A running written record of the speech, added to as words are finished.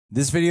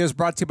This video is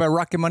brought to you by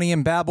Rocket Money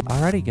and Babbel.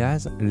 Alrighty,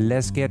 guys,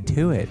 let's get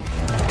to it.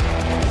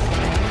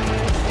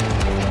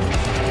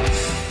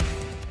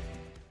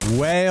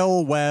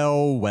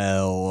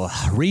 Well.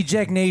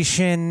 Reject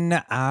Nation,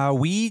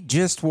 we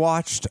just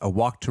watched A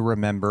Walk to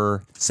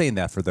Remember. Saying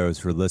that for those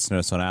who are listening to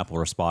us on Apple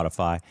or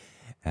Spotify.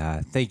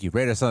 Thank you.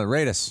 Rate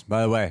us,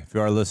 by the way, if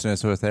you are listening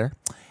to us there.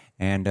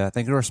 And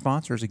thank you to our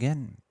sponsors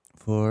again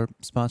for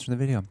sponsoring the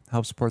video.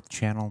 Help support the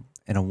channel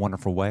in a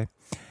wonderful way.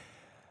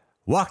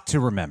 Walk to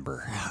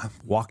Remember.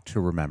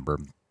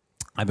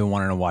 I've been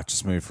wanting to watch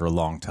this movie for a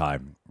long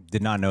time.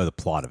 Did not know the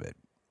plot of it.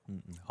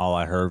 All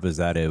I heard was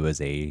that it was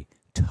a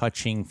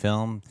touching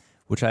film,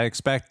 which I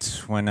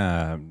expect when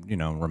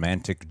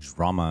romantic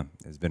drama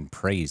has been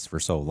praised for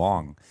so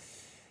long.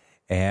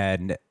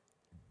 And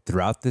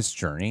throughout this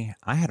journey,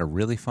 I had a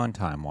really fun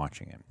time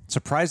watching it.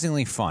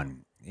 Surprisingly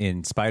fun,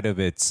 in spite of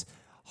its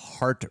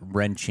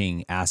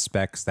heart-wrenching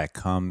aspects that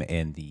come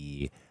in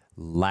the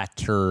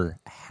latter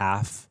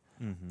half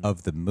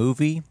of the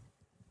movie,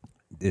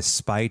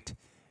 despite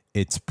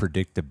its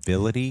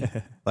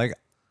predictability. Like,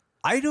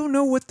 I don't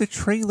know what the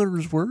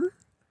trailers were.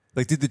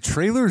 Like, did the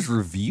trailers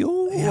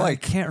reveal? Yeah, I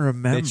can't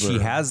remember. That she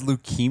has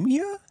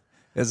leukemia?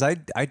 Because I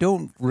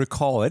don't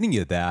recall any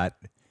of that.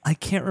 I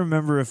can't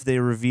remember if they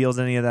revealed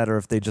any of that or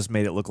if they just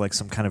made it look like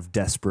some kind of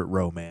desperate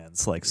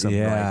romance, like some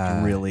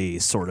like really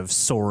sort of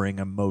soaring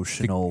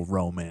emotional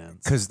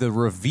romance. Because the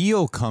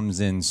reveal comes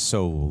in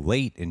so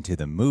late into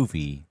the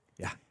movie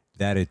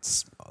that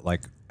it's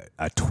like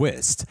a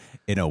twist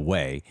in a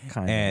way.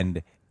 Kinda.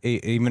 And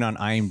even on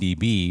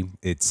IMDb,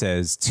 it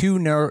says two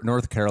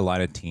North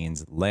Carolina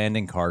teens,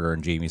 Landon Carter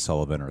and Jamie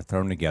Sullivan, are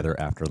thrown together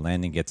after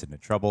Landon gets into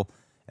trouble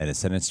and is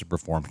sentenced to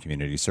perform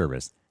community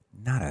service.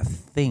 Not a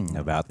thing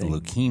about the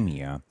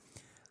leukemia.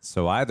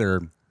 So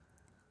either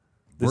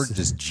we're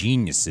just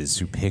geniuses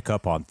who pick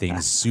up on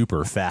things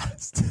super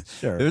fast.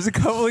 Sure. There's a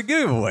couple of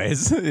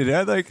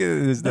giveaways. Like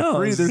there's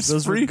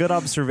those were good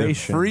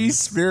observations. The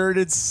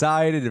free-spirited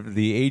side of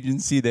the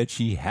agency that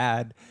she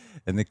had,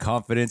 and the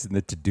confidence and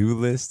the to-do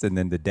list, and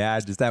then the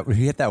dad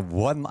he had that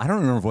one. I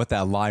don't remember what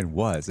that line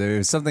was. It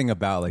was something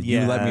about like you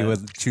let me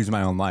choose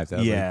my own life. I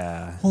was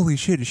like, holy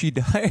shit, did she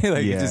die?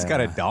 Like it just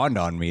kind of dawned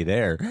on me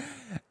there,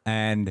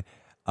 and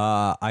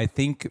I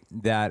think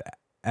that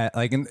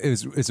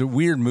it's a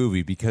weird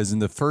movie because in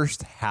the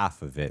first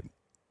half of it,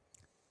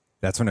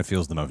 that's when it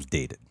feels the most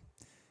dated.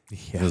 It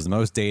feels the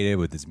most dated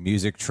with its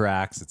music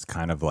tracks. It's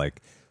kind of like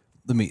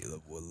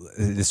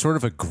the sort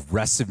of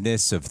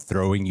aggressiveness of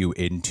throwing you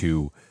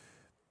into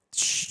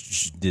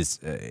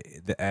this.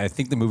 I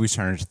think the movie's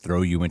trying to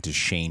throw you into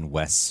Shane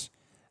West's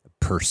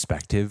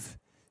perspective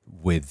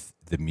with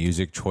the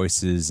music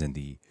choices and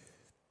the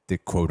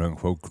quote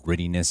unquote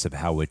grittiness of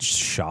how it's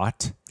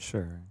shot.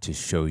 Sure. To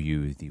show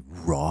you the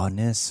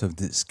rawness of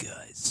this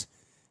guy's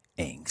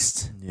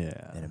angst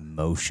and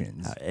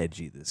emotions. How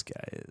edgy this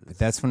guy is. But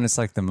that's when it's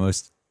like the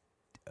most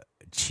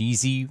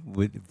cheesy,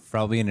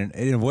 probably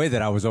in a way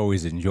that I was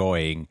always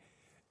enjoying.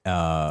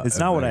 It's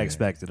not what I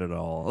expected at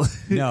all.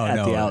 No,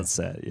 at the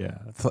outset,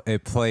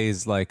 it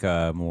plays like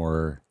a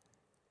more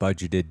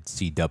budgeted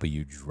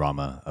CW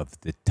drama of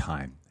the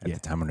time. At the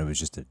time when it was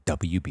just a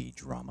WB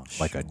drama,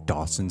 like a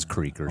Dawson's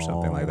Creek or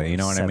something like that. You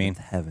know what I mean?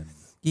 Heaven.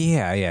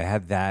 Yeah, it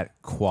had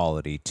that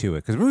quality to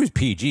it because it was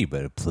PG,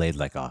 but it played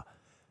like a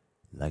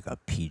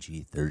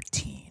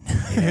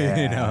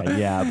PG-13.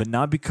 Yeah, but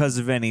not because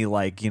of any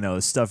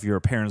stuff your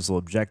parents will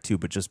object to,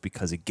 but just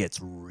because it gets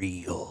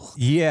real.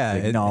 Yeah,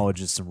 it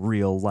acknowledges some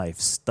real life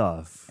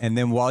stuff. And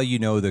then while you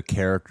know the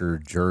character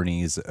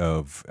journeys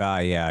of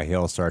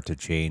he'll start to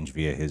change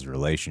via his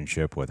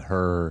relationship with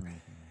her,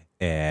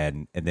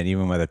 and then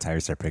even by the time you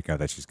start picking up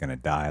that she's gonna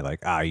die,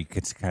 you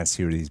can kind of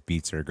see where these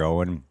beats are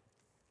going.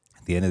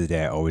 At the end of the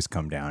day, I always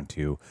come down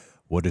to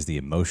what is the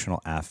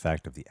emotional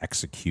affect of the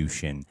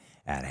execution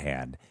at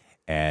hand.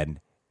 And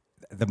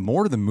the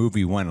more the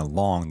movie went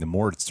along, the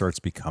more it starts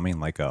becoming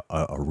like a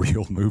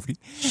real movie.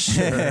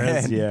 Sure.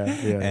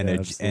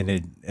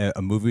 and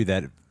a movie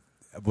that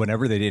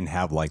whenever they didn't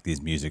have like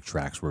these music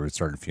tracks where it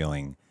started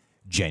feeling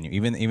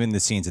genuine, even the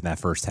scenes in that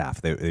first half,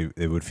 they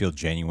would feel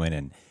genuine,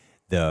 and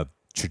the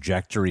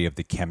trajectory of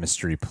the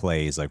chemistry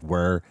plays, like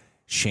where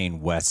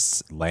Shane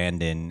West's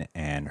Landon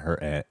and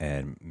her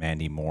and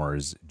Mandy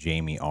Moore's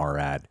Jamie are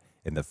at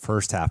in the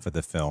first half of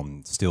the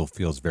film still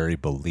feels very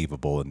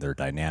believable in their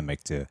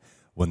dynamic to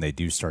when they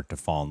do start to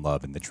fall in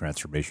love and the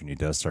transformation he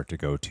does start to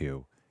go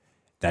to.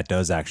 That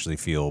does actually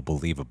feel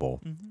believable.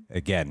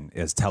 Again,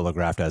 as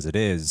telegraphed as it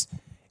is,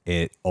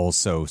 it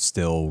also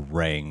still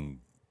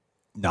rang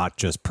not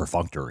just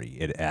perfunctory.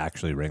 It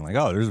actually rang like,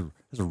 oh, there's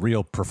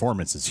real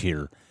performances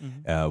here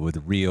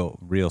with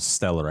real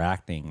stellar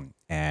acting,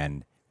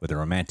 and with a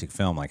romantic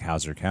film like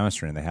How's Their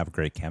Chemistry, and they have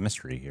great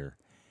chemistry here.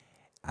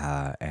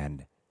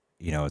 And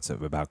it's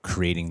about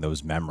creating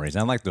those memories.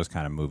 I like those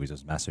kind of movies,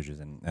 those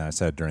messages. And I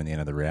said during the end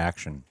of the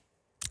reaction,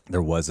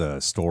 there was a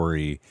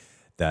story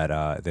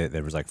that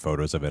there was like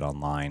photos of it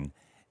online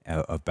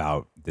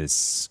about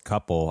this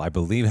couple. I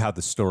believe how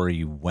the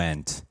story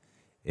went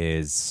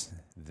is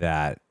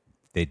that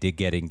they did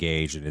get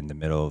engaged, and in the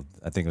middle,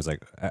 I think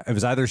it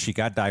was either she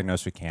got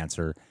diagnosed with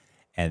cancer,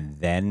 and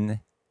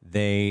then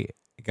they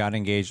got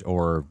engaged,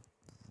 or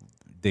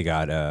they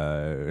got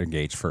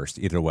engaged first.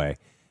 Either way,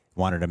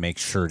 wanted to make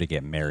sure to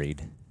get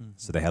married,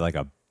 so they had like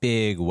a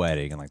big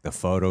wedding, and like the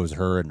photos,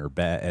 her in her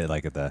bed,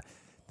 like at the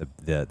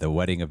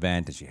wedding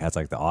event, and she has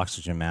like the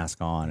oxygen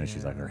mask on, and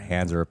she's like her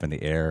hands are up in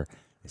the air.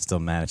 They still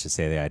managed to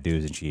say the I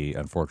do's, and she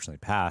unfortunately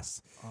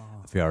passed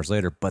a few hours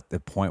later. But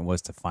the point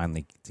was to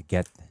finally to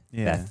get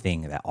that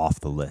thing that off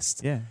the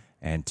list,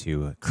 and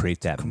to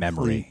create that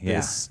memory.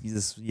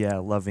 This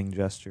loving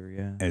gesture.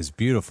 Yeah, it's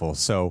beautiful.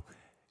 So,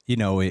 you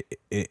know,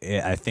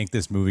 I think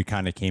this movie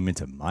kind of came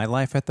into my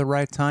life at the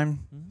right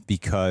time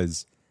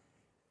because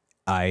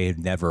I had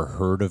never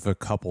heard of a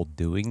couple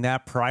doing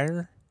that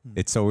prior.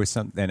 It's always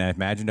something. And I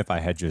imagine if I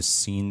had just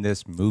seen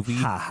this movie,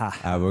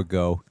 I would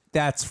go,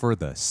 that's for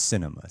the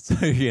cinemas,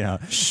 you know,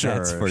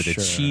 that's for the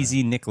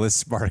cheesy Nicholas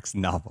Sparks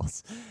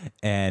novels.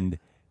 And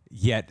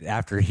yet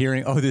after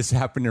hearing, oh, this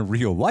happened in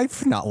real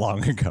life not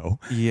long ago.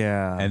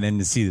 Yeah. And then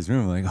to see this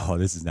movie, I'm like, oh,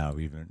 this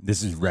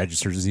is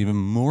registered as even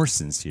more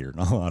sincere in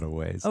a lot of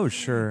ways. Oh,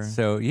 sure.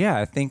 So yeah,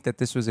 I think that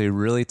this was a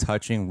really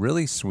touching,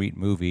 really sweet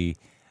movie.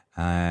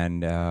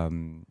 And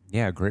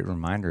a great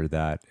reminder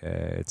that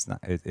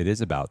it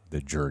is about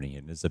the journey.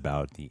 It is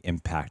about the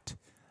impact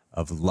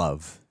of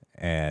love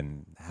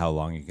and how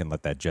long you can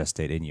let that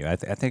gestate in you. I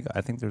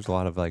think there's a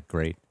lot of like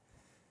great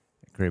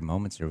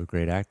moments here with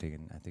great acting,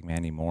 and I think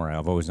Mandy Moore.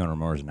 I've always known her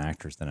more as an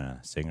actress than a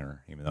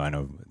singer, even though I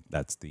know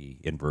that's the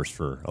inverse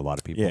for a lot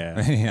of people.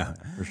 Yeah, yeah,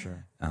 for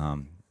sure.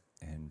 And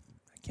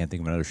I can't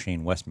think of another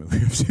Shane West movie.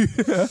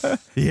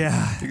 Yeah,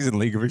 I think he's in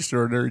League of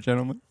Extraordinary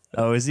Gentlemen.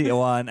 Oh, is he?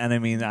 Well, and I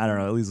mean, I don't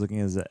know. At least looking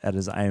at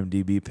his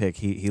IMDb pick,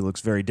 he looks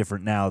very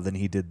different now than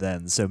he did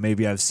then. So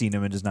maybe I've seen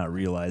him and just not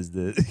realized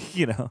it.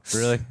 You know?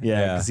 Really?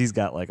 Yeah, because he's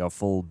got like a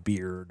full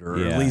beard, or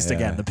at least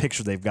again the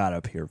picture they've got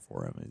up here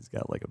for him. He's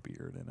got like a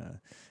beard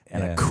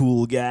and a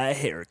cool guy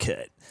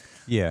haircut.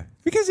 Yeah,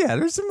 because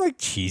there's some like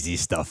cheesy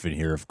stuff in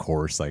here. Of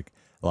course, like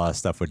a lot of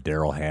stuff with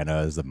Daryl Hannah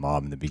as the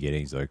mom in the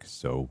beginning. He's like,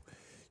 so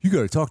you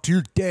got to talk to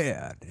your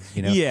dad,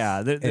 you know?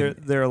 Yeah,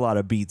 there are a lot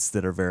of beats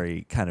that are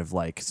very kind of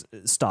like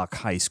stock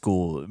high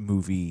school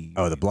movie.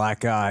 Oh, the black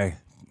guy.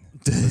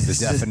 The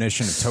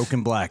definition of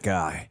token black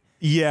guy.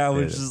 Yeah,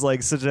 which is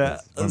like such one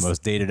of the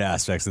most dated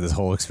aspects of this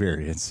whole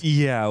experience.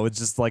 Yeah, with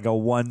just like a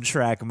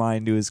one-track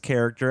mind to his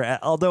character.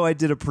 Although I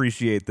did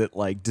appreciate that,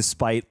 like,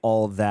 despite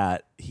all of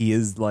that, he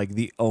is like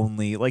the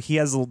only, like, he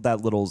has that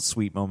little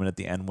sweet moment at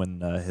the end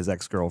when his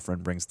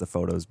ex-girlfriend brings the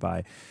photos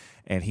by.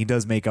 And he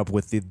does make up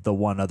with the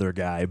one other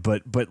guy,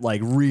 but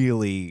like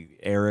really,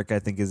 Eric, I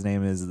think his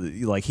name is,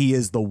 like, he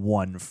is the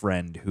one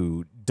friend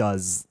who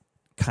does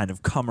kind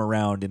of come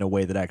around in a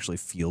way that actually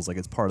feels like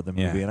it's part of the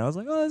movie. Yeah. And I was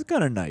like, oh, that's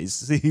kind of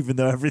nice, even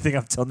though everything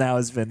up till now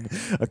has been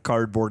a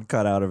cardboard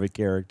cutout of a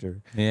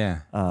character.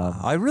 Yeah.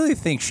 I really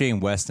think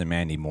Shane West and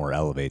Mandy Moore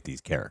elevate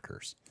these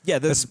characters. Yeah,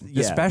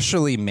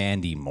 especially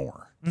Mandy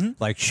Moore. Mm-hmm.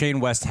 Like Shane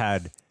West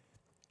had,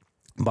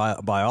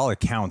 by all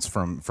accounts,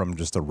 from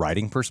just a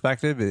writing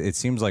perspective, it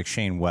seems like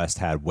Shane West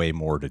had way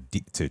more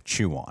to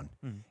chew on,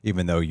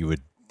 even though you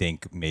would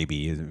think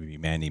maybe it would be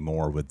Mandy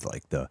Moore with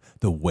like the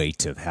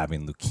weight of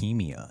having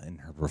leukemia in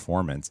her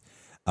performance.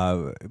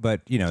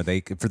 But you know,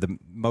 they, for the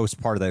most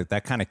part,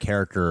 that kind of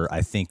character,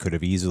 I think, could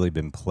have easily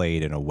been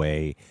played in a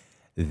way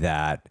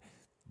that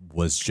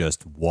was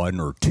just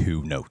one or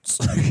two notes,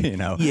 you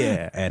know?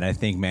 Yeah. And I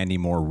think Mandy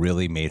Moore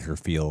really made her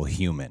feel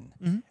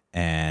human,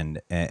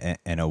 and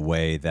in a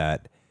way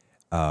that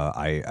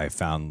I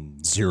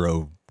found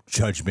zero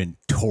judgment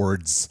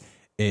towards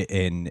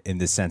in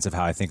the sense of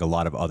how I think a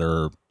lot of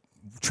other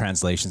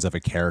translations of a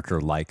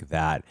character like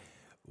that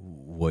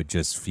would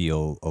just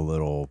feel a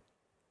little,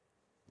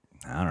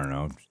 I don't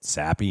know,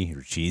 sappy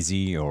or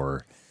cheesy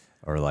or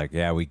like,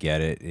 yeah, we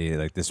get it.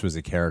 Like this was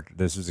a character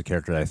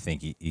that I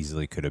think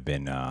easily could have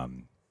been, I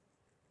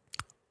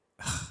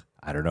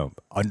don't know,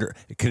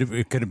 it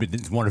could have been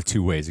one of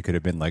two ways. It could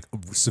have been like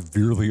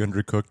severely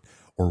undercooked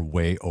or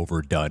way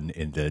overdone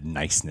in the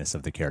niceness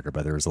of the character.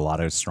 But there was a lot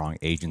of strong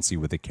agency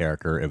with the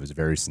character. It was a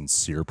very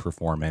sincere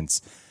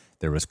performance.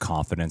 There was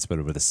confidence,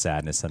 but with a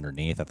sadness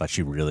underneath. I thought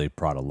she really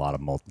brought a lot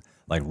of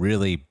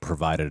really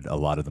provided a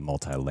lot of the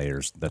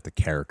multi-layers that the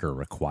character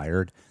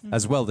required,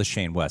 as well as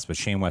Shane West. But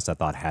Shane West, I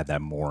thought, had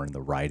that more in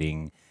the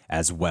writing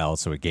as well,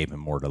 so it gave him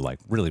more to like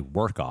really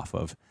work off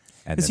of.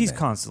 Because he's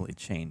constantly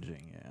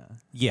changing,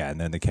 yeah.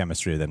 And then the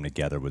chemistry of them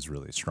together was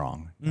really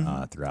strong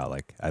throughout.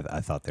 Like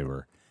I thought they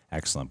were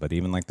excellent. But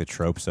even like the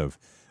tropes of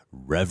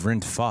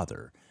Reverend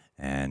Father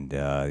and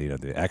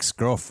the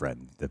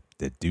ex-girlfriend,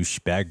 the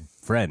douchebag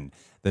friend.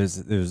 It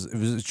was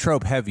a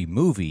trope heavy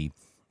movie,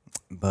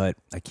 but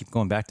I keep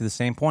going back to the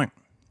same point.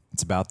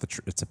 It's about the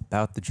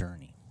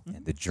journey,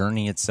 and the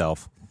journey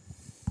itself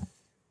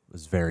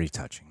was very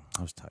touching.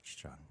 I was touched,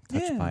 John.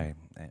 Touched by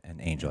an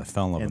angel. I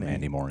fell in love with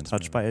Mandy Moore.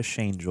 Touched by a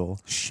shangel.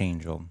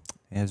 Shangel.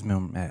 I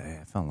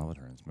fell in love with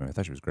her in this movie. I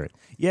thought she was great.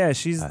 Yeah,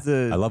 she's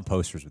I love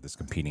posters with this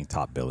competing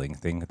top billing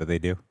thing that they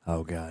do.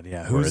 Oh God,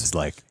 yeah. Where it's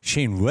like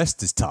Shane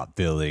West is top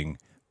billing,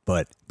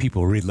 but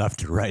people read left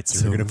to right,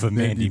 so we're going to put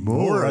Mandy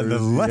Moore on the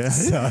left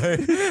side.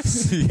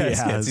 You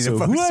guys can't see the who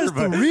poster, has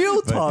the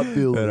real top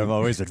billing? But I've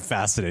always been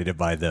fascinated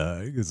by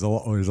there's a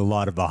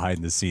lot of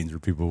behind the scenes where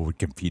people would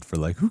compete for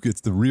like who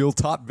gets the real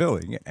top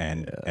billing,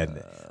 and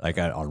like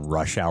on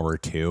Rush Hour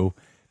 2.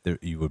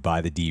 You would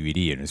buy the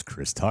DVD and it was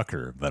Chris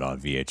Tucker, but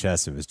on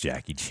VHS it was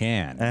Jackie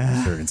Chan.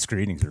 Certain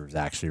screenings it was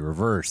actually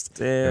reversed.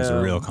 There's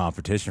a real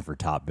competition for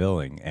top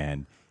billing,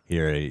 and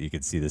here you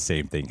can see the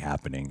same thing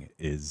happening.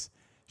 Is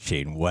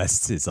Shane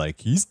West is like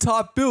he's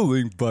top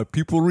billing, but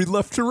people read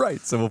left to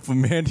right, so we'll put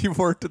Mandy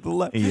Moore to the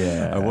left.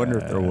 Yeah, I wonder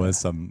if there was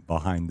some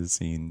behind the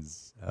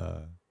scenes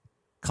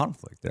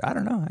conflict there. I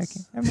don't know.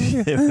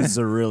 It was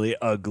a really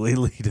ugly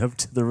lead up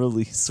to the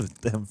release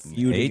with them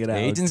feuding it out.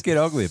 Agents get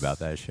ugly about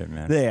that shit,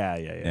 man.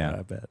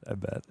 Yeah. I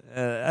bet.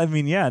 I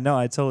mean, yeah, no,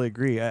 I totally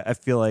agree. I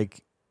feel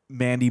like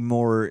Mandy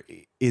Moore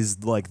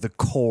is like the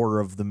core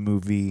of the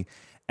movie,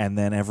 and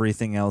then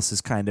everything else is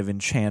kind of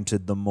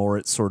enchanted the more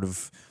it sort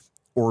of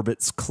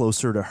orbits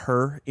closer to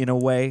her in a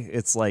way.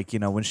 It's like,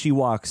 when she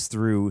walks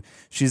through,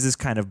 she's this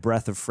kind of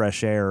breath of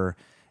fresh air.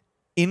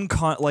 I'm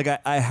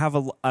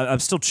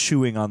still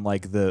chewing on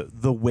like the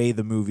way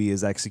the movie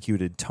is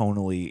executed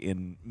tonally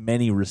in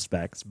many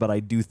respects, but I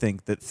do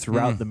think that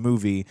throughout the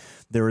movie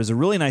there is a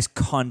really nice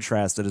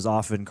contrast that is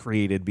often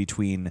created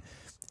between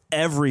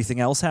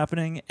everything else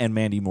happening and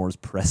Mandy Moore's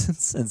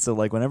presence. And so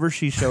like whenever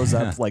she shows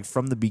up, like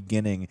from the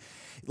beginning,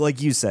 like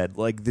you said,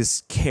 like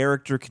this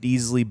character could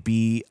easily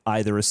be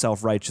either a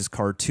self-righteous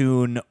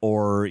cartoon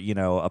or,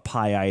 a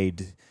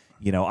pie-eyed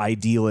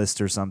idealist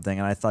or something.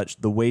 And I thought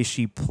the way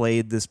she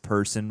played this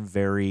person,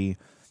 very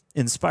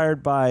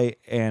inspired by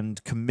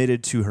and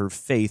committed to her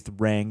faith,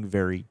 rang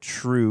very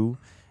true.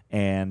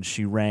 And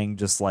she rang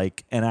just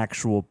like an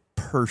actual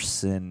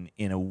person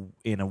in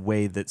a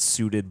way that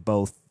suited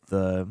both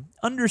the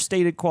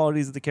understated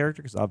qualities of the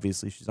character, because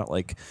obviously she's not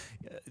like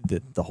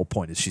the whole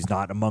point is she's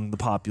not among the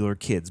popular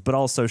kids, but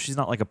also she's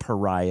not like a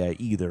pariah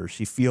either.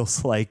 She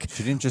feels like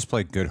she didn't just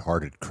play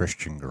good-hearted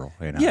Christian girl.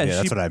 Yeah,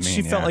 that's what I mean.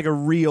 She felt like a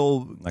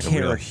real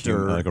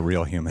character, like a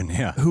real human,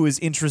 who is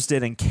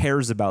interested and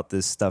cares about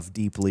this stuff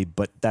deeply.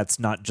 But that's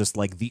not just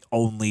like the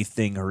only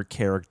thing her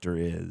character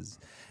is.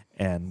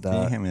 And can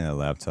you hand me that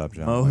laptop,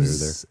 John? While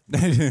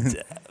you're there?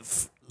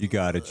 You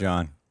got it,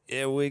 John.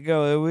 Here we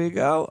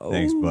go.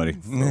 Thanks, buddy.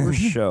 For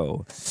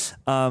show.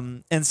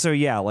 And so,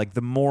 yeah, like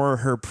the more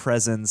her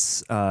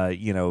presence,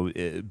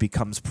 it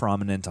becomes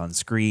prominent on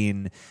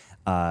screen,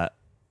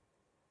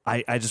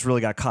 I just really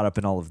got caught up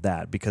in all of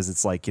that because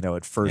it's like,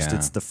 at first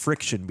it's the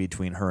friction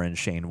between her and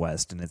Shane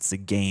West, and it's the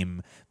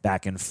game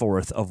back and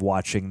forth of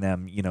watching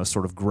them,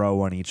 sort of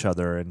grow on each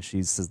other. And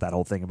she says that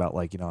whole thing about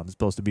like, I'm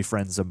supposed to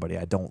befriend somebody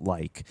I don't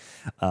like.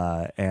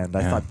 And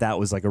I thought that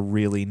was like a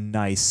really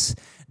nice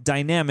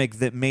dynamic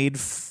that made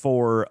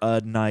for a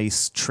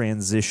nice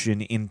transition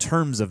in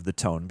terms of the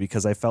tone,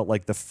 because I felt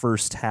like the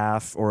first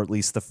half, or at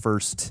least the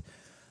first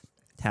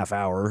half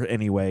hour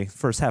anyway,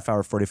 first half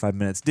hour, 45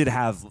 minutes, did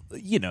have,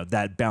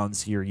 that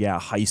bouncier,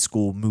 high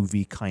school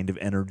movie kind of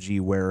energy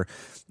where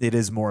it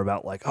is more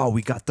about like, oh,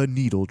 we got the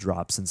needle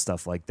drops and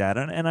stuff like that.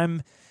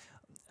 And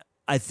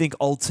I think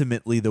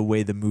ultimately the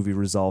way the movie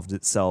resolved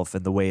itself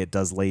and the way it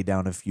does lay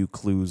down a few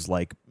clues,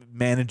 like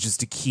manages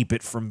to keep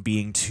it from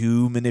being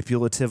too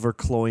manipulative or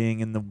cloying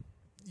in the,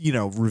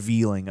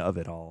 revealing of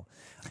it all.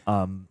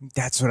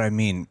 That's what I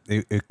mean.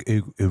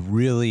 It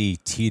really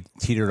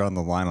teetered on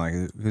the line.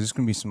 Like there's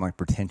going to be some like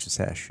pretentious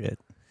ass shit.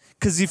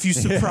 Because if you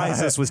surprise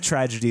us with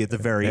tragedy at the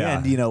very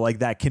end, like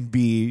that can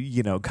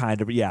be, kind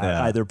of,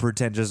 either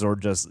pretentious or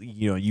just,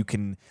 you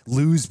can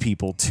lose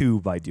people too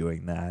by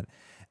doing that.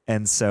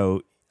 And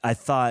so I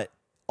thought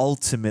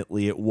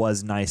ultimately it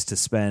was nice to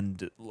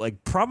spend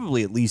like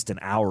probably at least an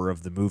hour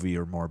of the movie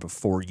or more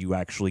before you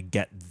actually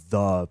get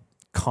the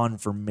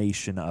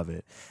confirmation of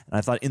it. And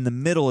I thought in the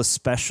middle,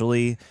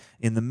 especially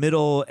in the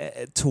middle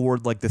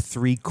toward like the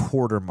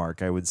 3/4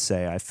 mark, I would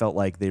say, I felt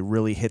like they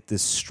really hit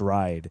this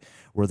stride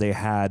where they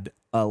had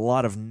a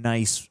lot of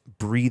nice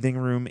breathing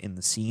room in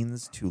the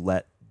scenes to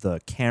let the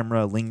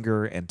camera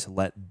linger and to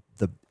let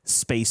the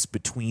space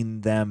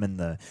between them and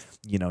the,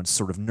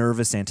 sort of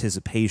nervous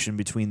anticipation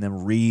between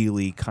them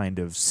really kind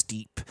of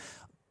steep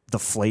the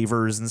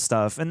flavors and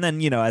stuff. And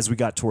then, as we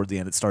got toward the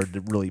end, it started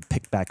to really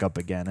pick back up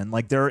again. And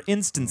like there are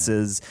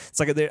instances, it's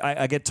like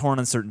I get torn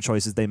on certain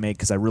choices they make,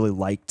 because I really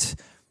liked,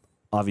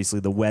 obviously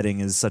the wedding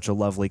is such a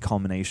lovely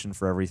culmination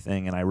for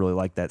everything, and I really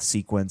like that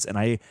sequence. And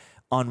I,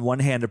 on one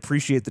hand,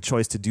 appreciate the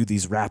choice to do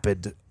these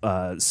rapid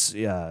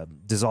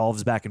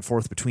dissolves back and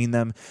forth between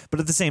them.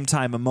 But at the same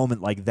time, a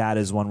moment like that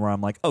is one where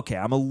I'm like, okay,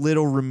 I'm a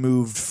little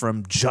removed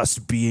from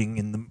just being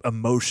in the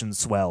emotion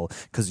swell,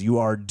 because you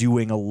are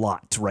doing a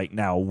lot right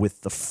now with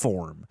the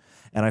form.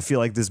 And I feel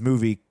like this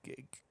movie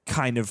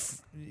kind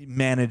of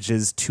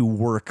manages to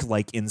work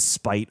like in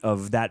spite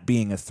of that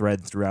being a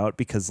thread throughout,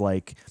 because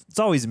like it's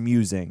always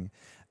amusing.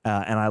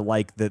 And I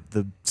like that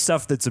the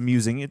stuff that's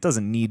amusing, it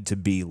doesn't need to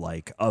be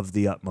like of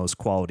the utmost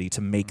quality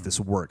to make this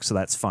work. So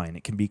that's fine.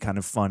 It can be kind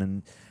of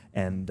fun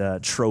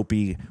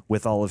tropey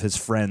with all of his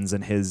friends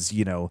and his,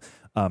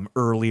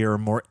 earlier,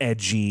 more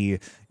edgy,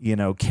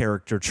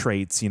 character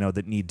traits,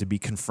 that need to be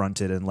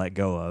confronted and let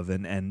go of.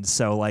 And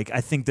so like,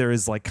 I think there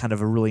is like kind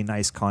of a really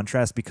nice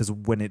contrast, because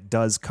when it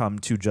does come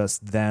to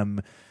just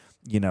them,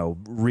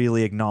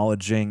 really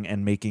acknowledging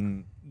and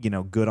making,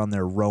 good on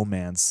their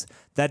romance,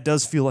 that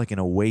does feel like an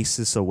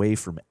oasis away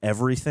from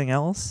everything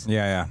else.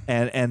 Yeah.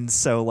 And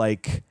so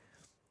like,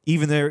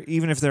 even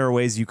if there are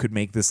ways you could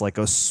make this like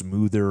a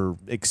smoother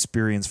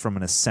experience from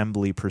an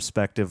assembly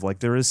perspective, like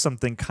there is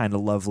something kind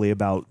of lovely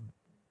about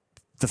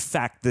the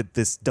fact that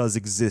this does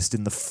exist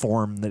in the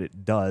form that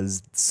it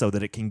does, so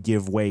that it can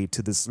give way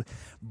to this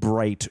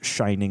bright,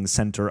 shining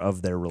center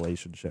of their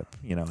relationship,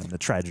 and the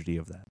tragedy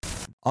of that.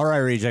 All right,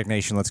 Reject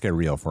Nation, let's get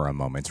real for a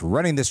moment.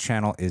 Running this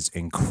channel is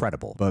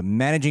incredible, but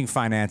managing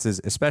finances,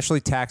 especially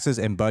taxes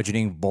and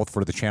budgeting, both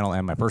for the channel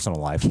and my personal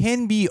life,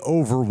 can be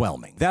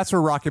overwhelming. That's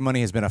where Rocket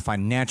Money has been a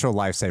financial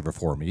lifesaver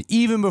for me,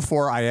 even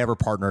before I ever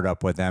partnered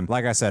up with them.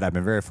 Like I said, I've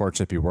been very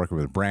fortunate to be working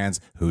with brands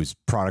whose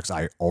products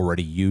I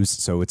already use,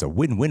 so it's a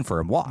win-win for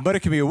them. But it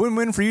can be a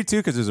win-win for you too,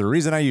 because there's a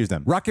reason I use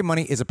them. Rocket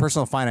Money is a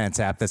personal finance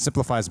app that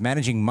simplifies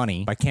managing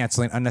money by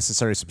canceling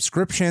unnecessary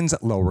subscriptions,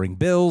 lowering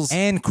bills,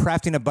 and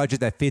crafting a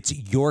budget that fits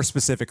your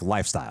specific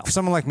lifestyle. For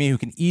someone like me who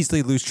can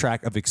easily lose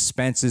track of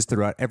expenses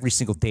throughout every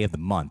single day of the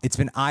month, it's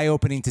been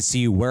eye-opening to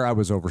see where I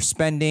was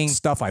overspending,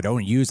 stuff I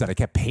don't use that I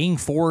kept paying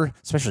for,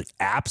 especially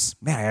apps.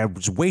 Man, I had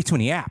just way too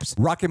many apps.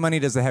 Rocket Money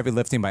does the heavy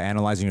lifting by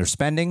analyzing your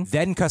spending,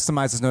 then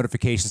customizes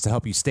notifications to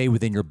help you stay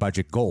within your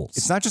budget goals.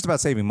 It's not just about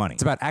saving money.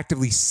 It's about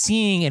actively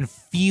seeing and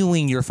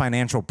feeling your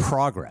financial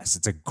progress.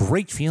 It's a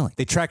great feeling.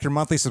 They track your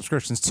monthly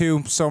subscriptions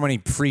too. So many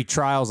free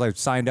trials I've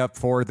signed up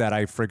for that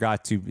I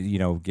forgot to,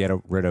 get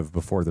rid of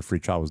before the free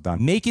trial was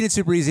done. Making it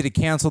super easy to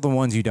cancel the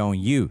ones you don't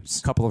use.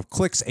 A couple of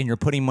clicks and you're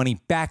putting money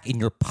back in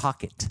your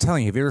pocket. I'm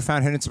telling you, have you ever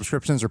found hidden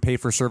subscriptions or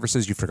paid for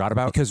services you forgot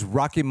about? Because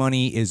Rocket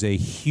Money is a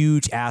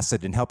huge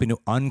asset in helping to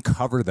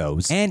uncover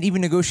those and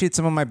even negotiate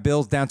some of my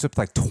bills down to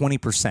like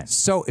 20%.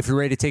 So if you're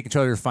ready to take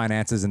control of your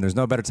finances, and there's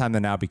no better time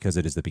than now because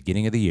it is the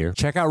beginning of the year,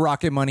 check out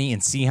Rocket Money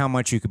and see how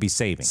much you could be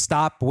saving.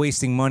 Stop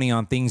wasting money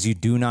on things you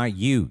do not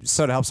use.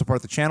 So to help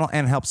support the channel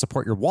and help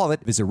support your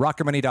wallet, visit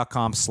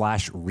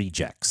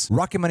rocketmoney.com/rejects.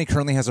 Rocket Money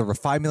currently has over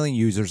 5 million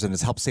users and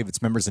has helped save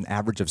its members an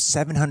average of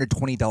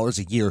 $720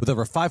 a year with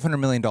over $500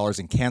 million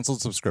in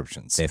canceled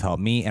subscriptions. They've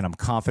helped me, and I'm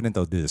confident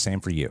they'll do the same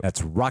for you.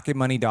 That's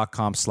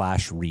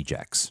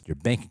rocketmoney.com/rejects. Your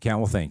bank account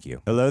will thank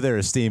you. Hello there,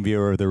 esteemed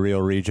viewer of The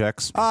Real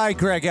Rejects. I,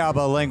 Greg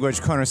Alba,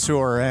 language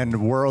connoisseur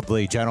and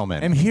worldly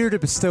gentleman, am here to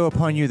bestow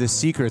upon you the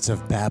secrets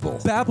of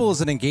Babbel. Babbel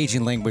is an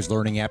engaging language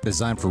learning app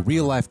designed for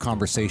real-life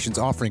conversations,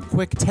 offering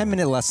quick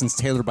 10-minute lessons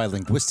tailored by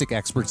linguistic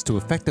experts to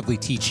effectively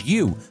teach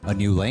you a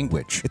new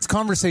language. Its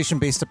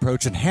conversation-based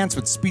approach, enhanced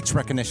with speech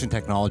recognition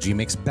technology,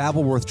 makes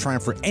Babbel worth trying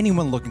for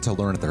anyone looking to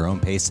learn at their own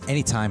pace,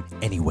 anytime,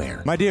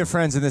 anywhere. My dear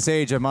friends, in this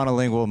age of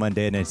monolingual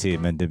mundanity,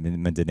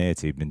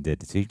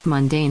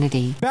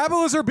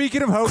 Babbel is our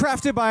beacon of hope,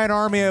 crafted by an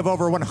army of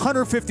over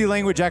 150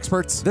 language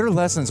experts. Their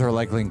lessons are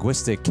like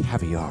linguistic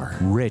caviar,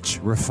 rich,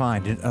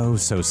 refined, and oh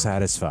so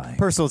satisfying.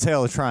 Personal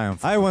tale of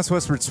triumph. I once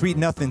whispered sweet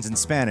nothings in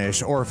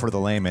Spanish, or for the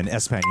layman,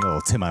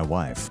 Espanol, to my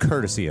wife,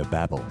 courtesy of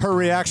Babbel. Her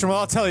reaction, well,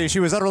 I'll tell you, she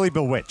was utterly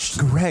bewitched.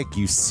 Greg,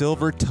 you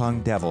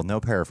silver-tongued devil, no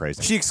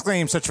paraphrasing. She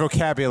exclaimed such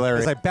vocabulary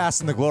as I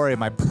basked in the glory of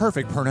my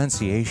perfect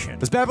pronunciation.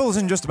 Because Babbel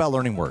isn't just about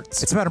learning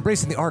words. It's about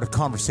embracing the art of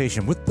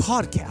conversation with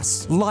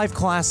podcasts, live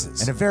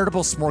classes, and a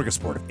veritable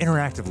smorgasbord of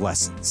interactive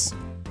lessons.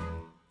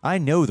 I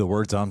know the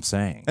words I'm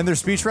saying. And their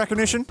speech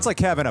recognition? It's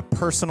like having a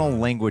personal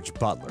language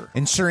butler,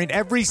 ensuring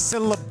every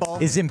syllable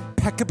is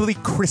impeccably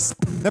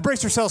crisp. Now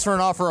brace yourselves for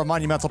an offer of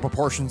monumental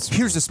proportions.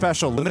 Here's a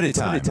special limited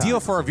time deal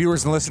for our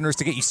viewers and listeners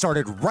to get you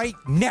started right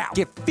now.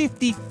 Get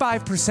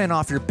 55%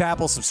 off your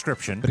Babbel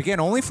subscription, but again,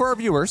 only for our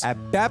viewers at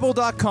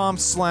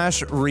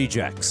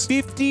babbel.com/rejects.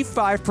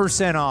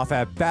 55% off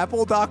at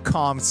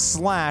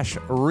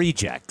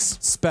babbel.com/rejects.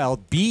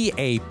 Spelled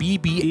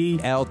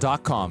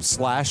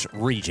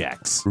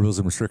BABBEL.com/rejects. Rules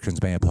and restrictions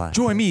may apply.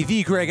 Join me,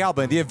 the Greg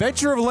Alba, in the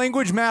adventure of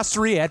language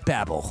mastery at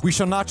Babbel. We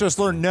shall not just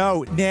learn,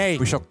 no, nay,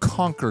 we shall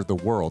conquer the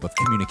world of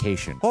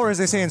communication. Or as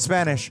they say in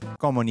Spanish,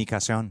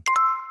 comunicación.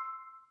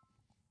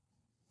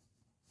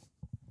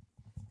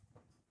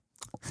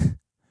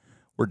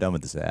 We're done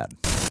with this ad.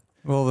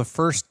 Well, the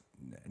first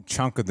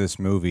chunk of this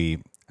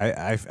movie,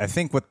 I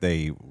think what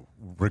they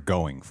were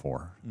going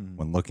for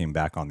when looking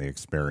back on the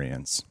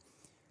experience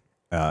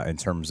in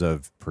terms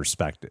of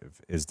perspective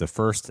is the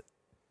first.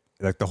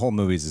 Like the whole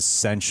movie is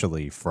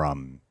essentially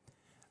from,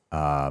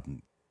 I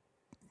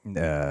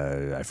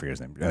forget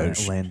his name.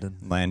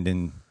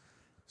 Landon.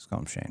 Let's call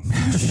him Shane.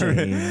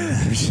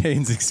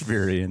 Shane's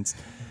experience.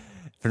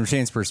 From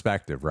Shane's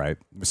perspective, right?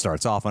 It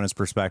starts off on his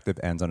perspective,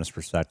 ends on his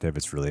perspective.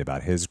 It's really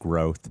about his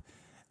growth.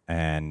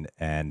 And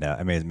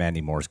I mean,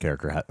 Mandy Moore's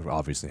character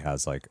obviously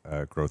has like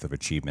a growth of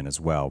achievement as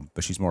well,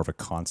 but she's more of a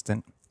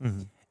constant.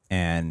 Mm-hmm.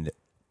 And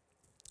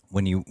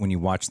when you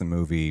watch the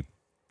movie,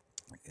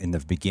 in the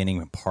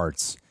beginning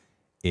parts,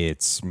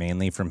 it's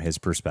mainly from his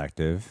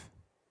perspective,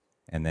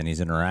 and then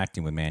he's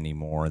interacting with Mandy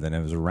Moore. Then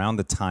it was around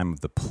the time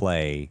of the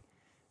play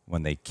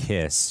when they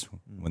kiss,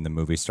 when the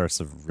movie starts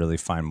to really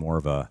find more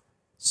of a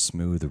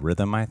smooth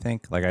rhythm, I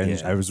think. Like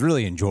I was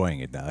really enjoying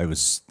it. I'm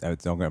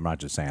not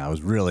just saying I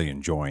was really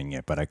enjoying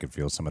it, but I could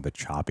feel some of the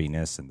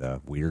choppiness and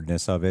the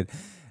weirdness of it.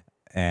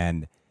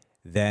 And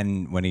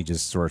then when he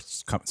just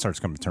starts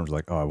coming to terms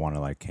like, oh, I want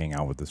to like hang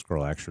out with this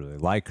girl, I actually really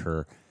like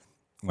her.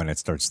 When it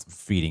starts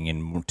feeding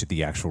into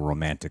the actual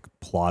romantic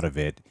plot of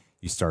it,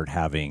 you start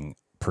having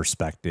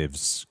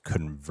perspectives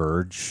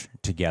converge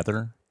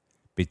together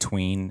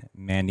between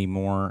Mandy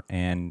Moore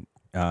and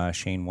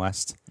Shane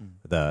West.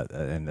 I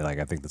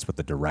think that's what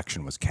the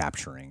direction was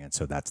capturing, and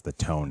so that's the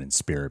tone and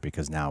spirit,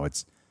 because now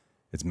it's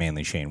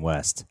mainly Shane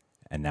West,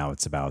 and now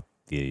it's about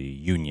the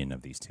union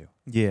of these two.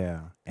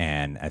 Yeah.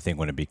 And I think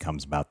when it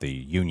becomes about the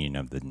union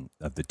of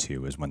the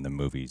two is when the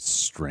movie's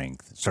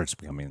strength starts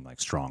becoming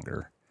like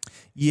stronger.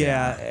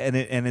 Yeah, and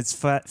it's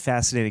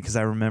fascinating because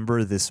I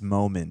remember this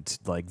moment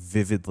like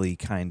vividly,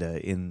 kind of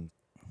in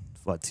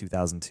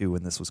 2002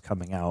 when this was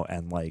coming out,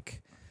 and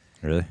like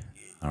really.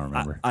 I don't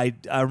remember.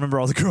 I remember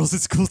all the girls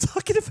at school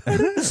talking about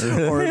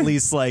it, or at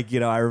least like,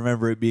 I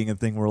remember it being a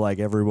thing where like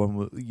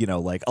everyone,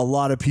 like a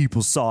lot of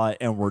people saw it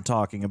and were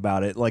talking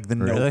about it. Like the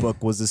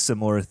Notebook was a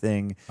similar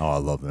thing. Oh, I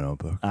love the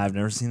Notebook. I've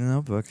never seen the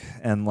Notebook,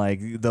 and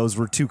like those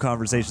were two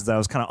conversations that I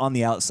was kind of on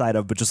the outside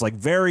of, but just like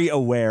very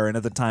aware. And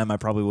at the time, I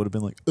probably would have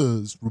been like,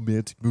 "It's a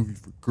romantic movie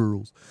for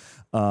girls."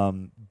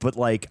 But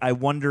like, I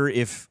wonder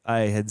if I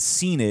had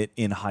seen it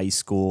in high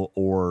school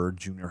or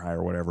junior high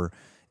or whatever,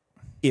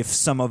 if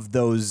some of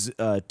those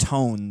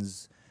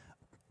tones,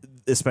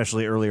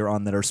 especially earlier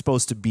on, that are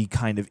supposed to be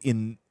kind of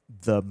in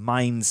the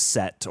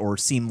mindset or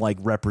seem like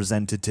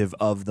representative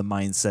of the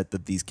mindset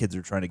that these kids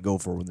are trying to go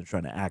for when they're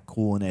trying to act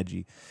cool and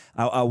edgy.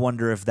 I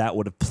wonder if that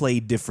would have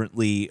played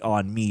differently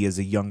on me as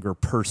a younger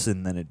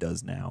person than it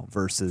does now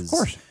versus... Of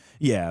course.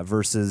 Yeah,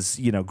 versus,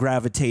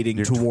 gravitating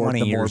You're toward 20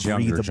 the more years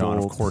younger, breathable. John,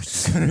 of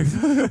course.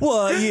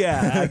 Well,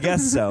 yeah, I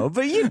guess so.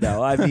 But,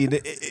 I mean,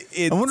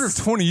 I wonder if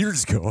 20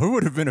 years ago I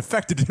would have been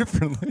affected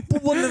differently.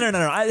 Well,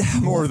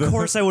 no. Of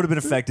course I would have been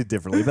affected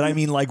differently. But I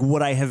mean, like,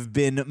 would I have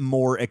been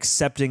more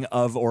accepting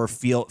of or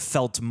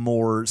felt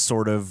more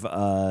sort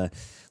of...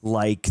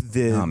 like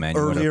the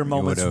earlier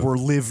moments were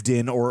lived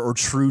in or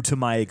true to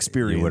my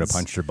experience. You would have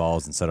punched your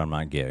balls and said, "I'm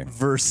not gay."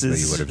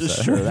 Versus, you would have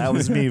said. Sure, that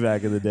was me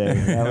back in the day.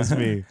 That was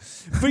me.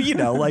 But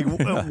like,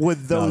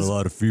 with those, not a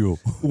lot of fuel.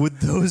 With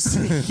those,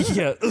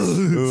 yeah,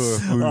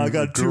 I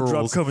got a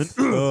teardrop coming.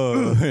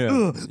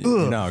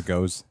 You know how it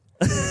goes.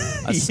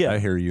 I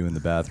hear you in the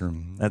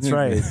bathroom. That's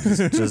right.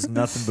 Just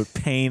nothing but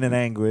pain and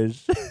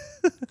anguish.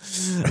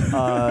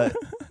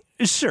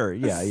 Sure,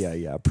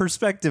 yeah.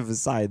 Perspective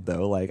aside,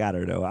 though, like, I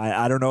don't know.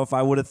 I don't know if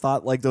I would have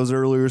thought like those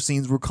earlier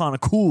scenes were kind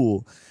of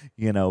cool,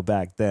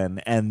 back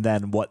then, and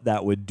then what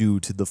that would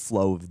do to the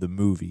flow of the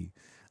movie.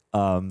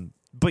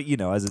 But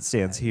as it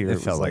stands here,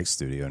 it felt like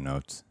studio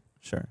notes.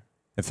 Sure,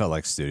 it felt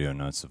like studio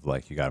notes of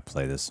like, you got to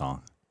play this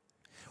song.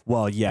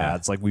 Well, yeah,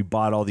 it's like we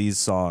bought all these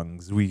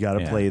songs, we got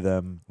to play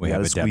them. We have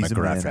a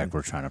demographic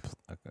we're trying to,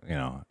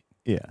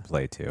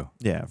 play to.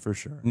 Yeah, for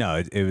sure.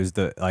 No, it was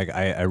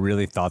I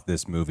really thought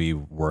this movie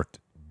worked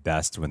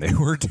best when they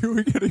were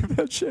doing any of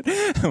that shit.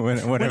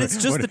 when it's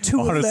just the two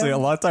of them. Honestly, a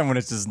lot of time when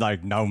it's just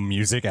like no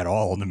music at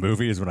all in the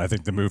movie is when I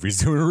think the movie's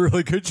doing a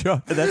really good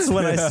job. That's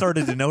when I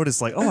started to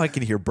notice, like, I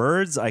can hear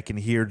birds. I can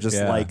hear just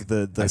like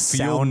the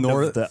sound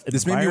of the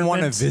This made me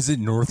want to visit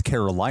North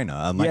Carolina.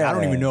 I'm like, I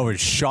don't even know if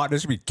it's shot.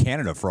 This should be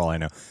Canada for all I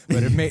know.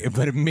 But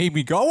it made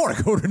me go, I want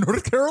to go to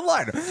North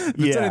Carolina. If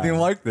it's anything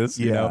like this,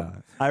 you know.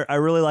 I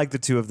really liked the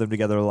two of them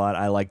together a lot.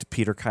 I liked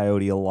Peter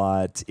Coyote a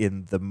lot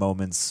in the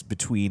moments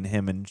between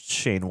him and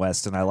Shane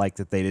West, and I liked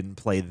that they didn't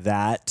play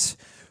that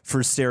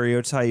for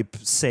stereotype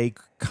sake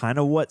kind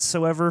of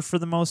whatsoever for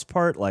the most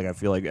part. Like, I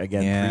feel like,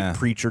 again,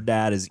 Preacher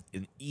Dad is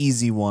an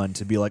easy one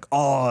to be like,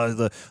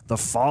 the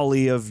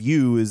folly of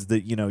you is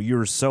that,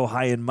 you're so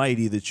high and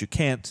mighty that you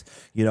can't,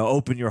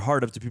 open your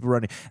heart up to people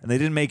running. And they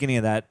didn't make any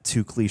of that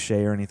too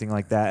cliche or anything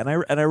like that. And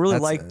I really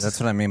liked...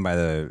 That's what I mean by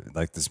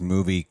this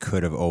movie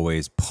could have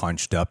always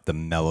punched up the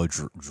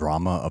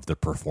melodrama of the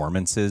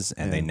performances,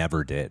 and they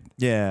never did.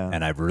 Yeah.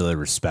 And I really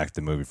respect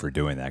the movie for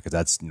doing that, because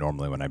that's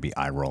normally when I'd be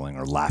eye rolling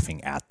or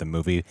laughing at the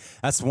movie.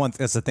 That's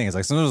the thing. It's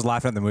like, sometimes I was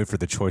laughing at the movie for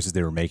the choices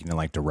they were making in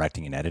like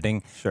directing and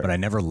editing, but I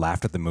never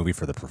laughed at the movie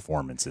for the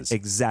performances.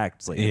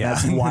 Exactly. Yeah.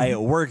 That's why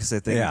it works, I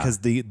think, because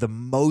the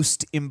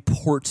most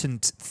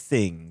important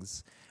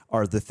things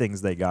are the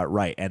things they got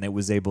right, and it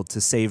was able to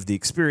save the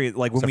experience.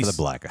 Like when Except for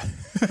the black guy.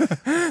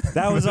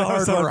 That was a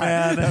hard one,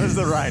 man. That was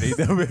the writing.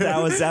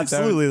 That was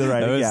absolutely the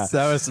writing.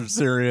 That was some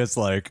serious,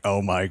 like,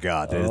 oh my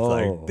god, it's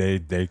like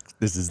they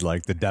this is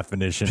like the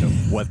definition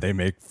of what they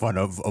make fun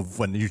of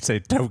when you say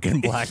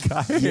token black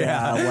guy.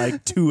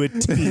 Like to a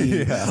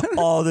T.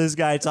 All this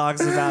guy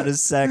talks about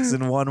is sex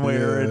in one way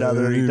or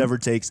another. He never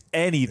takes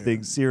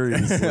anything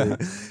seriously.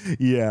 And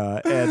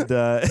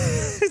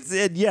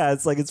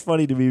it's like, it's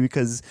funny to me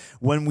because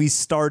when we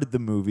started the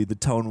movie, the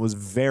tone was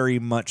very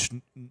much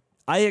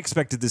I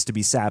expected this to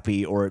be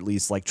sappy or at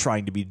least like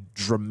trying to be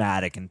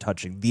dramatic and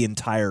touching the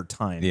entire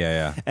time.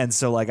 Yeah. And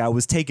so like I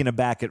was taken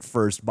aback at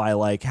first by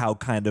like how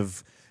kind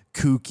of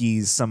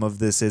kooky some of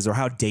this is or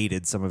how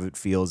dated some of it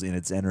feels in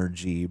its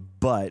energy.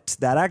 But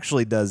that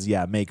actually does,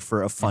 make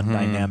for a fun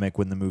dynamic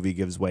when the movie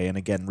gives way. And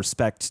again,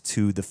 respect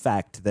to the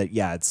fact that,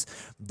 it's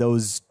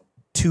those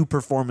two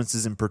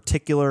performances in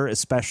particular,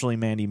 especially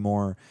Mandy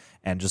Moore,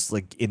 and just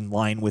like in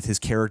line with his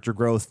character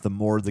growth, the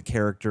more the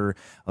character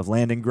of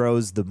Landon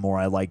grows, the more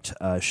I liked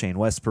Shane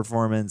West's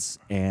performance,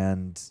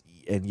 and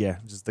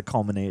just the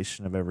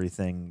culmination of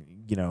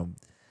everything.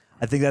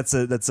 I think that's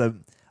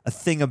a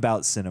thing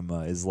about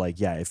cinema is like,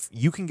 if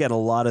you can get a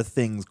lot of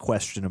things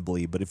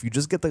questionably, but if you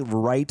just get the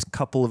right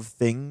couple of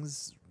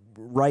things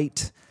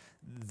right,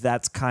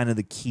 that's kind of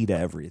the key to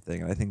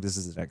everything. And I think this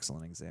is an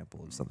excellent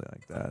example of something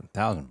like that.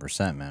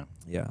 1000%, man.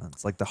 Yeah,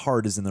 it's like the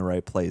heart is in the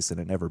right place, and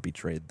it never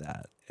betrayed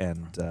that.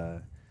 And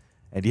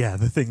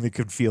the thing that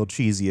could feel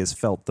cheesiest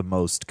felt the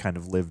most kind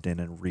of lived in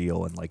and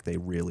real, and like they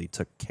really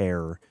took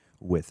care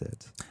with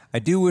it. I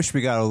do wish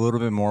we got a little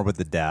bit more with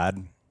the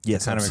dad.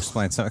 Yes, kind of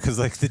explain something, because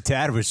like the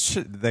dad was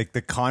like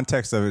the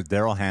context of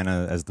Daryl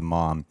Hannah as the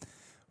mom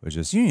was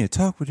just, you need to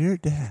talk with your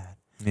dad.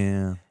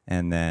 Yeah,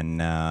 and then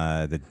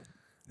dad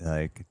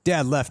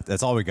left.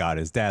 That's all we got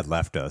is dad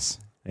left us.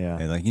 Yeah,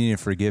 and like you need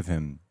to forgive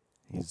him.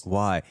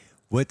 Why?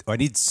 What? I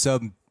need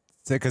some.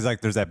 Because like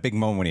there's that big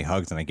moment when he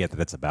hugs, and I get that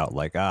it's about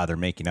like they're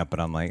making up,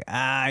 but I'm like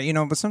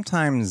but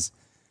sometimes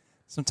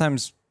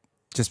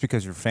just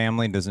because you're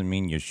family doesn't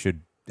mean you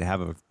should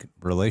have a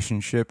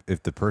relationship.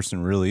 If the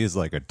person really is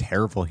like a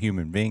terrible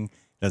human being,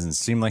 doesn't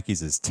seem like he's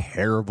this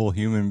terrible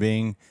human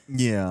being.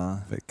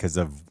 Yeah, because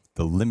of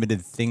the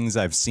limited things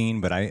I've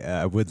seen, but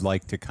I would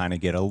like to kind of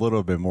get a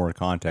little bit more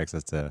context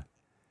as to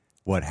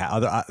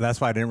that's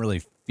why I didn't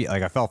really feel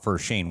like I felt for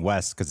Shane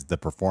West, because the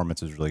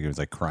performance was really good. It was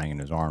like crying in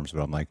his arms,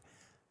 but I'm like,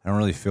 I don't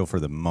really feel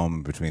for the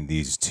moment between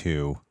these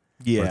two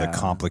or the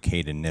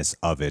complicatedness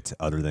of it,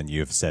 other than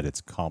you've said it's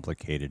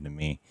complicated to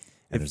me.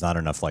 And there's not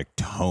enough like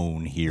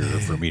tone here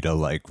for me to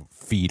like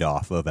feed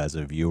off of as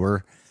a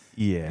viewer.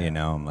 Yeah.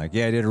 I'm like,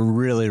 I did a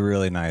really,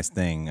 really nice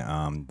thing.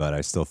 But I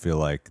still feel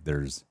like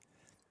there's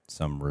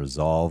some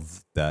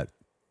resolve that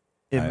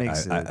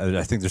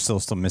I think they're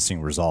still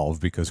missing resolve,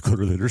 because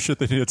clearly there's shit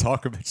they need to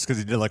talk about just because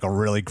he did like a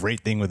really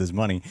great thing with his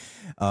money.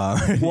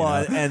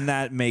 And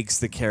that makes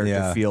the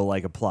character feel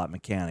like a plot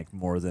mechanic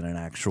more than an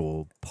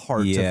actual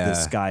part of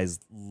this guy's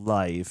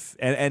life.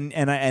 And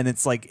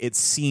it's like, it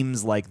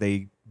seems like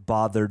they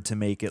bothered to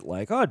make it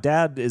like, oh,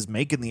 dad is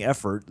making the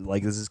effort.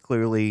 Like, this is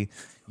clearly,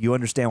 you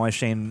understand why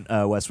Shane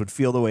West would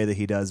feel the way that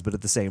he does, but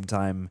at the same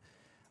time,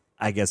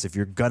 I guess if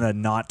you're gonna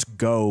not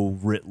go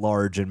writ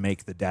large and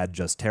make the dad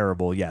just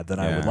terrible, then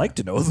I would like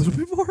to know a little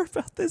bit more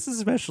about this,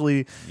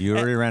 especially. You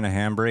already ran a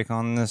handbrake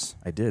on this?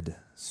 I did.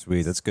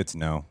 Sweet, that's good to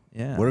know.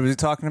 Yeah. What are we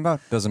talking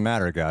about? Doesn't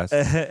matter, guys.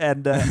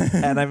 and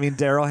I mean,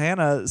 Daryl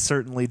Hannah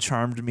certainly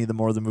charmed me the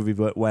more the movie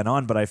went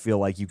on, but I feel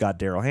like you got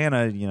Daryl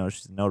Hannah,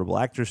 she's a notable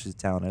actress, she's a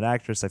talented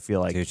actress. I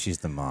feel like, dude, she's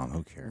the mom.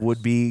 Who cares?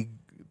 Would be,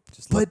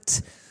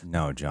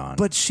 no, John.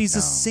 But she's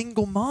a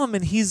single mom,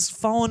 and he's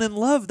fallen in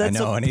love. That's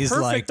a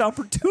perfect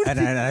opportunity.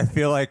 And I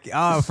feel like,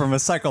 from a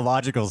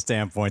psychological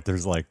standpoint,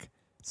 there's like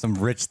some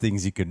rich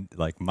things you could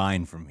like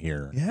mine from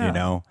here.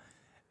 Yeah.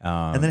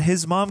 And then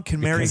his mom can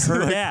marry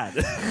her dad.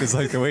 Because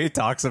like the way he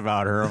talks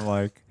about her, I'm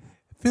like,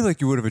 I feel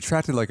like you would have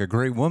attracted like a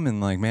great woman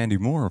like Mandy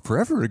Moore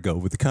forever ago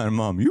with the kind of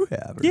mom you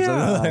have. Or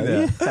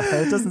something like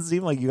that. It doesn't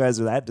seem like you guys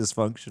are that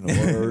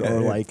dysfunctional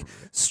or like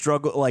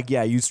struggle. Like,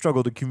 you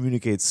struggle to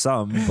communicate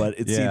some, but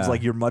it seems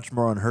like you're much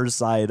more on her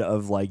side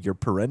of like your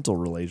parental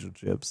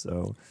relationship.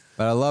 So,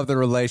 but I love the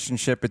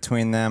relationship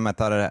between them. I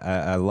thought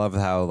I love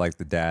how like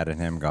the dad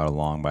and him got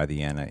along by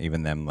the end.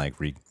 Even them like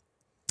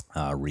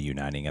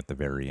reuniting at the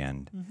very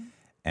end,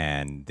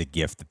 and the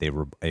gift that they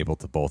were able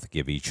to both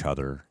give each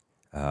other.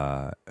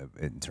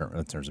 In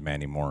terms of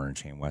Mandy Moore and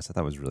Shane West, I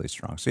thought was really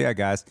strong. So yeah,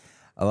 guys,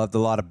 I loved a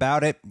lot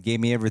about it.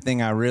 Gave me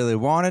everything I really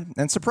wanted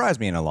and surprised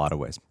me in a lot of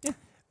ways. Yeah.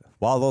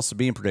 While also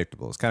being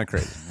predictable. It's kind of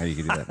crazy how you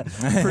can do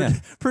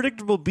that.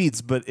 Predictable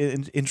beats, but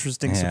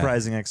interesting,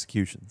 surprising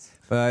executions.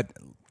 But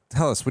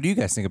tell us, what do you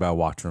guys think about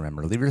Walk to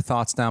Remember? Leave your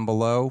thoughts down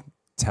below.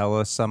 Tell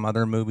us some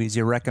other movies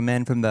you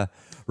recommend from the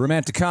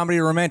romantic comedy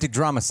or romantic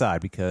drama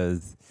side,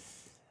 because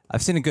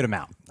I've seen a good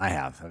amount.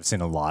 I've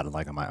seen a lot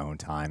like on my own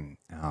time.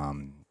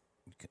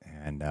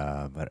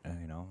 But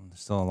there's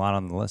still a lot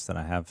on the list that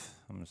I have.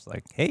 I'm just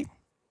like, hey,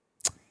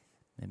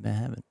 maybe I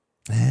haven't.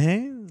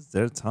 Hey,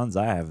 there's tons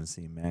I haven't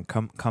seen, man.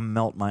 Come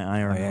melt my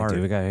iron heart.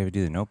 Dude, we gotta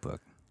do The Notebook.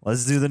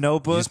 Let's do The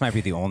Notebook. This might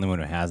be the only one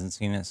who hasn't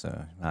seen it, so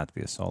it might have to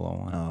be a solo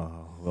one.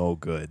 Oh,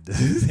 good.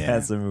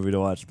 That's a movie to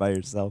watch by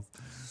yourself.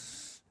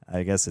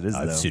 I guess it is,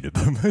 I've seen it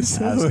by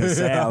myself. I was going to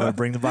say, I'm going to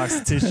bring the box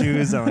of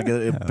tissues. I'm going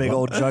to get a big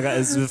old jug of...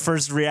 It's the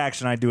first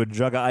reaction I do a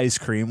jug of ice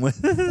cream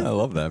with. I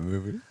love that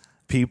movie.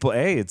 People,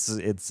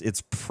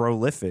 it's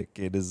prolific.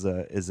 It's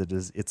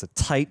a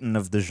titan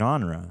of the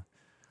genre.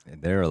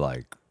 And they're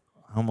like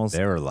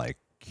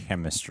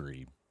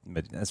chemistry.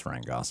 But that's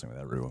Ryan Gosling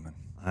with every woman.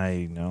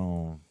 I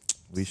know.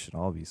 We should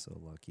all be so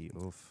lucky.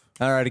 Oof.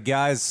 All righty,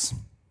 guys.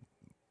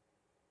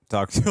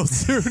 Talk to you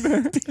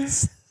soon.